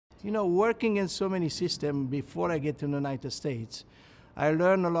You know, working in so many systems before I get to the United States, I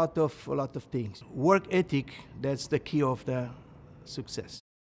learned a lot of things. Work ethic, that's the key of the success.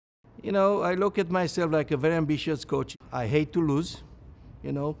 You know, I look at myself like a very ambitious coach. I hate to lose,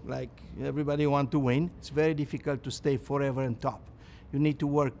 you know, like everybody wants to win. It's very difficult to stay forever on top. You need to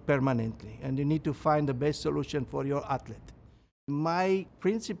work permanently, and you need to find the best solution for your athlete. My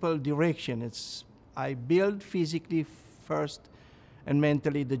principal direction is I build physically first and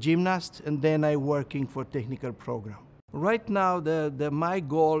mentally the gymnast, and then I working for technical program. Right now, my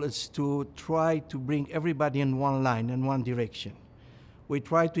goal is to try to bring everybody in one line, in one direction. We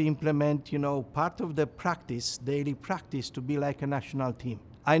try to implement, you know, part of the practice, daily practice, to be like a national team.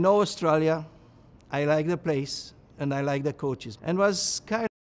 I know Australia, I like the place, and I like the coaches. And was kind